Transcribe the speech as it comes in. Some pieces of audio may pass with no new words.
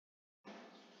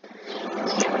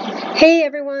Hey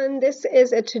everyone, this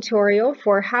is a tutorial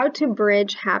for how to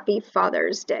bridge Happy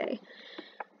Father's Day.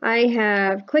 I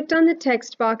have clicked on the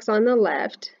text box on the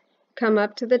left, come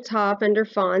up to the top under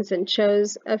fonts and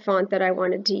chose a font that I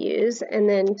wanted to use, and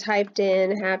then typed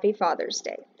in Happy Father's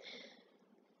Day.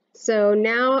 So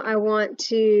now I'm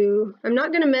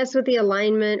not going to mess with the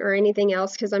alignment or anything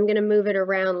else because I'm going to move it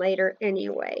around later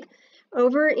anyway.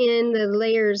 Over in the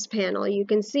layers panel, you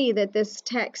can see that this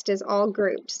text is all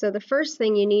grouped. So the first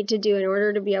thing you need to do in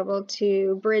order to be able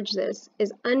to bridge this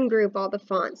is ungroup all the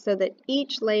fonts so that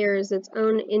each layer is its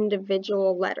own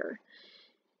individual letter.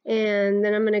 And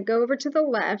then I'm going to go over to the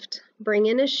left, bring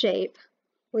in a shape.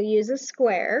 We'll use a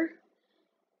square,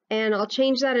 and I'll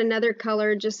change that another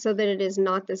color just so that it is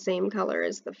not the same color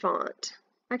as the font.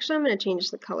 Actually, I'm going to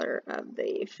change the color of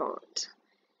the font.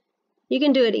 You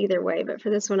can do it either way, but for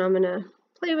this one I'm going to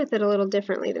play with it a little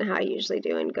differently than how I usually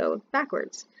do and go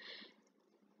backwards.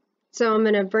 So I'm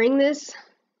going to bring this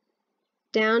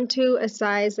down to a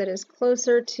size that is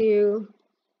closer to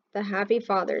the Happy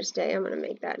Father's Day. I'm going to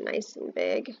make that nice and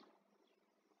big.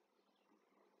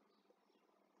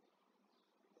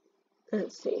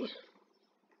 Let's see.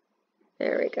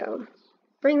 There we go.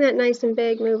 Bring that nice and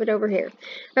big, move it over here.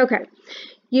 Okay,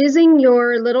 using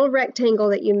your little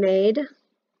rectangle that you made,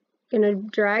 going to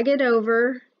drag it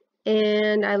over,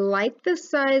 and I like the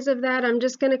size of that. I'm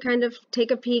just going to kind of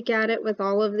take a peek at it with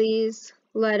all of these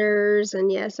letters,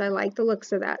 and yes, I like the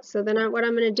looks of that. So then what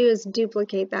I'm going to do is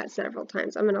duplicate that several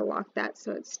times. I'm going to lock that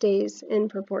so it stays in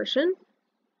proportion.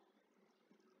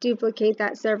 Duplicate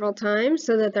that several times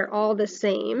so that they're all the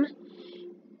same,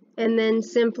 and then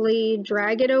simply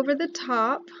drag it over the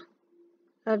top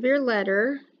of your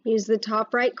letter. Use the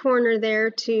top right corner there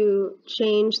to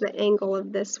change the angle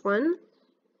of this one.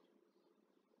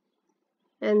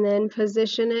 And then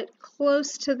position it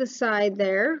close to the side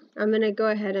there. I'm going to go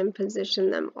ahead and position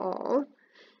them all.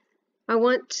 I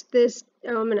want this,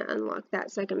 I'm going to unlock that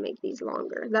so I can make these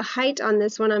longer. The height on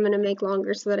this one I'm going to make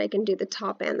longer so that I can do the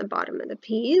top and the bottom of the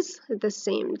P's at the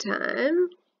same time.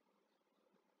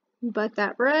 Butt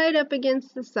that right up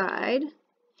against the side.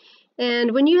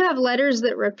 And when you have letters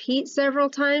that repeat several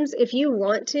times, if you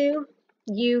want to,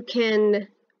 you can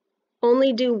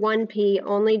only do one P,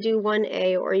 only do one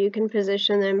A, or you can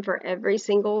position them for every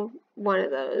single one of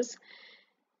those.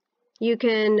 You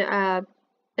can,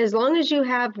 as long as you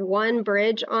have one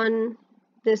bridge on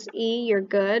this E, you're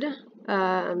good. You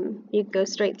can go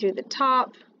straight through the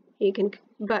top. You can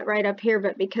butt right up here,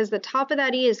 but because the top of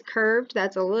that E is curved,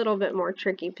 that's a little bit more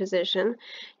tricky position.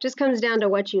 Just comes down to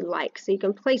what you like, so you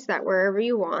can place that wherever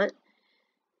you want.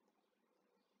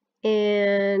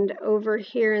 And over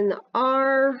here in the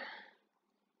R,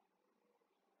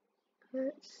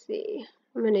 let's see,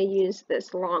 I'm going to use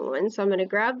this long one, so I'm going to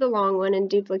grab the long one and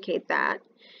duplicate that.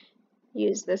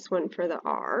 Use this one for the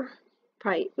R.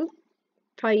 Probably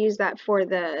use that for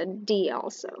the D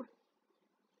also.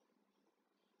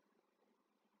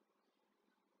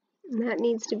 And that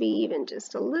needs to be even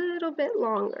just a little bit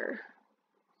longer.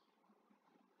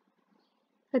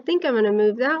 I think I'm going to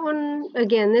move that one.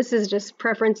 Again, this is just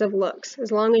preference of looks.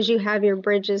 As long as you have your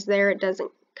bridges there, it doesn't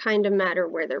kind of matter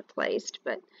where they're placed,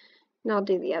 but I'll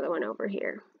do the other one over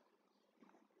here.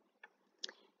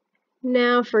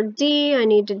 Now for D, I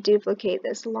need to duplicate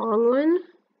this long one.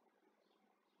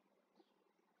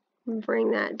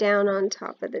 Bring that down on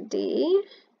top of the D.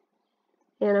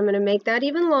 And I'm going to make that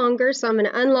even longer, so I'm going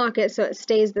to unlock it so it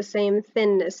stays the same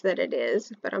thinness that it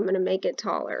is, but I'm going to make it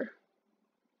taller.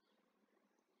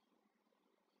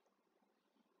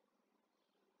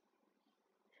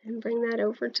 And bring that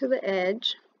over to the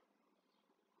edge.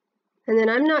 And then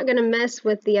I'm not going to mess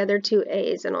with the other two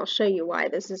A's, and I'll show you why.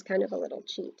 This is kind of a little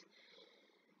cheat.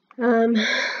 I'm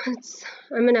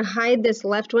going to hide this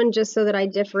left one just so that I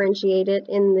differentiate it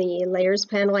in the layers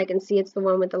panel. I can see it's the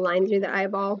one with the line through the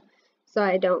eyeball, so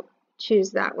I don't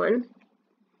choose that one.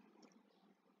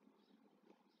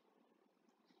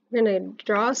 I'm going to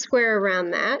draw a square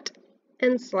around that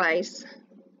and slice.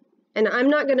 And I'm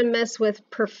not going to mess with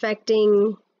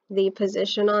perfecting the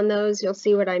position on those. You'll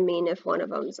see what I mean if one of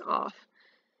them's off.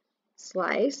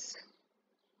 Slice.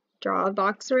 Draw a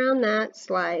box around that,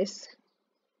 slice.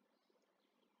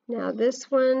 Now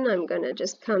this one, I'm going to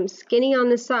just come skinny on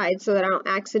the side so that I don't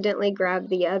accidentally grab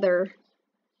the other.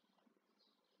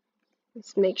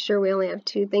 Let's make sure we only have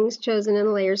two things chosen in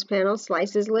the layers panel.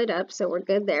 Slice is lit up, so we're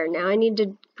good there. Now I need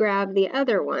to grab the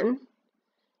other one.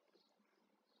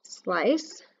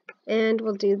 Slice, and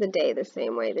we'll do the day the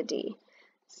same way, the D.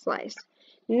 Slice.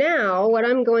 Now what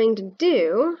I'm going to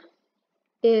do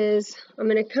is I'm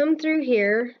going to come through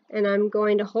here and I'm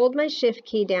going to hold my shift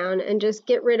key down and just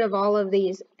get rid of all of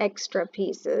these extra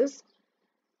pieces.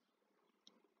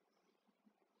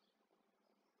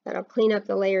 That'll clean up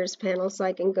the layers panel so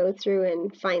I can go through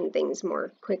and find things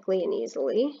more quickly and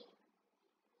easily.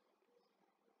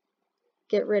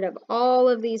 Get rid of all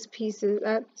of these pieces.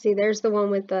 See, there's the one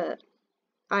with the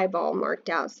eyeball marked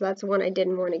out, so that's the one I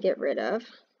didn't want to get rid of.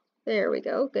 There we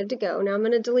go, good to go. Now I'm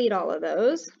going to delete all of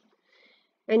those.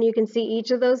 And you can see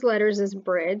each of those letters is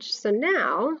bridged. So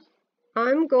now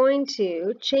I'm going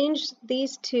to change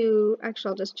these two. Actually,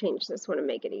 I'll just change this one and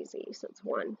make it easy. So it's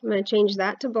one. I'm going to change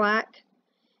that to black.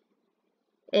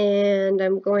 And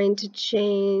I'm going to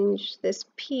change this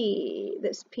P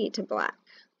to black.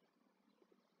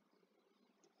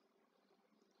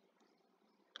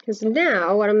 Because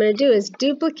now what I'm going to do is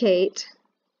duplicate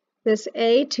this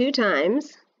A 2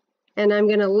 times, and I'm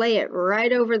going to lay it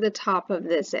right over the top of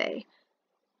this A.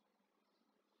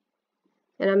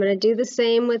 And I'm going to do the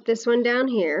same with this one down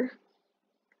here,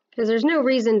 because there's no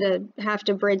reason to have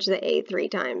to bridge the A 3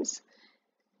 times.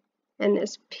 And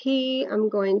this P I'm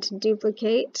going to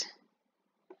duplicate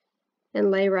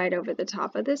and lay right over the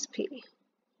top of this P.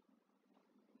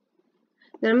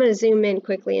 Now I'm going to zoom in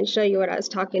quickly and show you what I was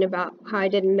talking about, how I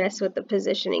didn't mess with the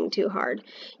positioning too hard.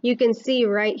 You can see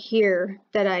right here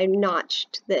that I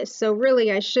notched this. So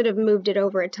really I should have moved it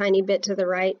over a tiny bit to the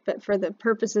right, but for the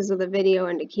purposes of the video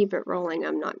and to keep it rolling,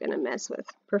 I'm not going to mess with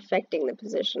perfecting the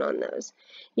position on those.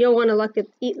 You'll want to look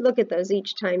at those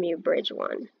each time you bridge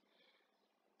one.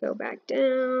 Go back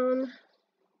down,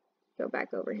 go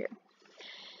back over here.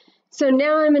 So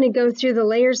now I'm going to go through the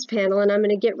layers panel and I'm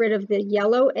going to get rid of the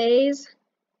yellow A's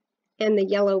and the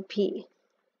yellow P.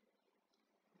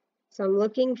 So I'm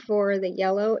looking for the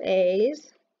yellow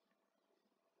A's.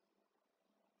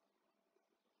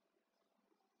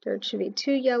 There should be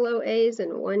 2 yellow A's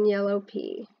and 1 yellow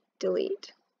P.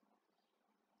 Delete.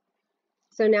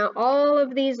 So now all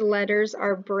of these letters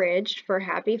are bridged for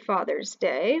Happy Father's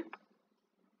Day.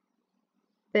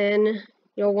 Then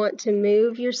you'll want to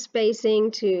move your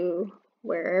spacing to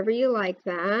wherever you like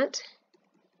that,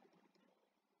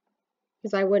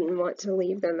 because I wouldn't want to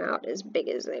leave them out as big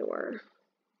as they were.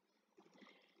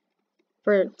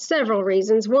 For several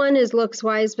reasons. One is looks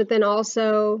wise, but then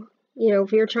also, you know,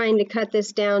 if you're trying to cut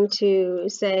this down to,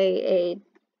 say, a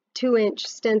 2-inch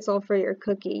stencil for your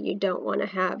cookie, you don't want to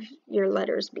have your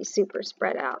letters be super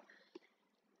spread out.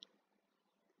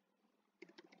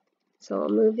 So I'll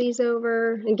move these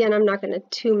over. Again, I'm not going to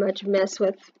too much mess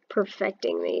with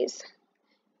perfecting these,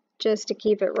 just to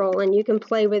keep it rolling. You can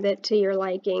play with it to your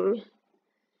liking.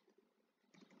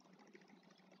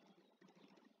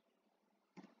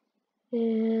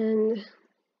 And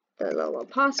the little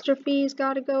apostrophe's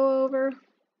got to go over.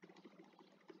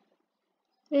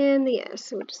 And the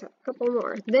S, we'll just have a couple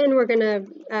more. Then we're going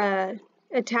to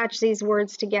attach these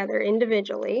words together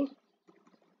individually.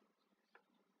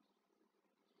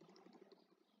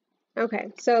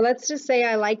 Okay, so let's just say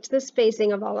I liked the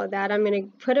spacing of all of that. I'm going to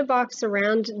put a box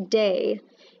around day,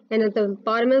 and at the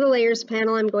bottom of the layers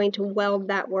panel, I'm going to weld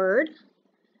that word.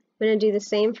 I'm going to do the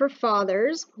same for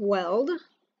fathers, weld,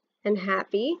 and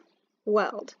happy,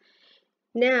 weld.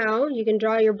 Now you can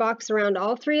draw your box around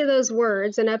all 3 of those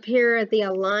words, and up here at the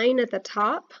align at the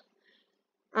top,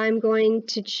 I'm going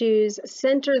to choose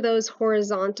center those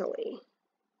horizontally.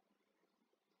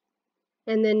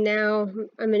 And then now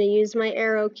I'm going to use my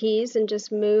arrow keys and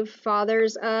just move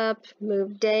fathers up,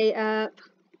 move day up.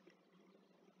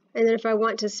 And then if I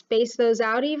want to space those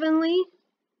out evenly,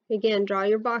 again, draw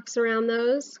your box around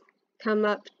those, come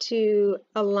up to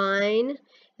align,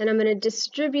 and I'm going to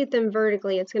distribute them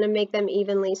vertically. It's going to make them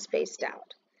evenly spaced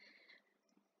out.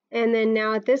 And then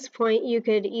now at this point, you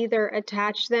could either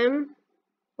attach them,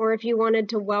 or if you wanted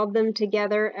to weld them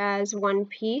together as one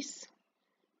piece,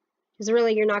 because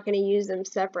really you're not going to use them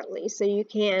separately, so you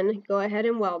can go ahead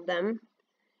and weld them.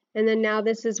 And then now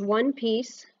this is one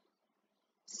piece.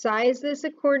 Size this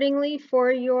accordingly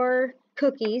for your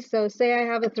cookie. So say I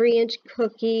have a 3-inch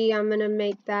cookie, I'm going to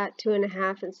make that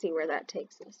 2.5 and see where that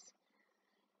takes us.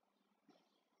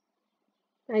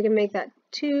 I can make that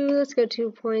 2, let's go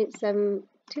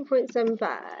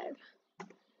 2.75.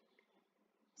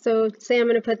 So say I'm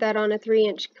going to put that on a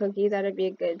 3-inch cookie, that'd be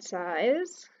a good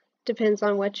size. Depends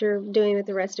on what you're doing with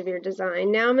the rest of your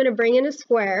design. Now I'm going to bring in a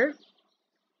square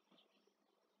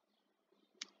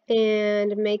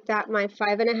and make that my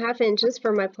 5.5 inches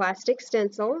for my plastic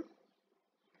stencil.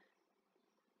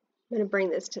 I'm going to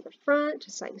bring this to the front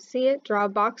just so I can see it. Draw a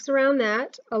box around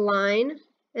that, align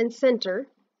and center,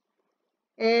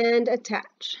 and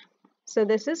attach. So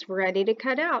this is ready to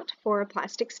cut out for a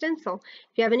plastic stencil.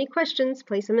 If you have any questions,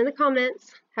 place them in the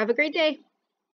comments. Have a great day.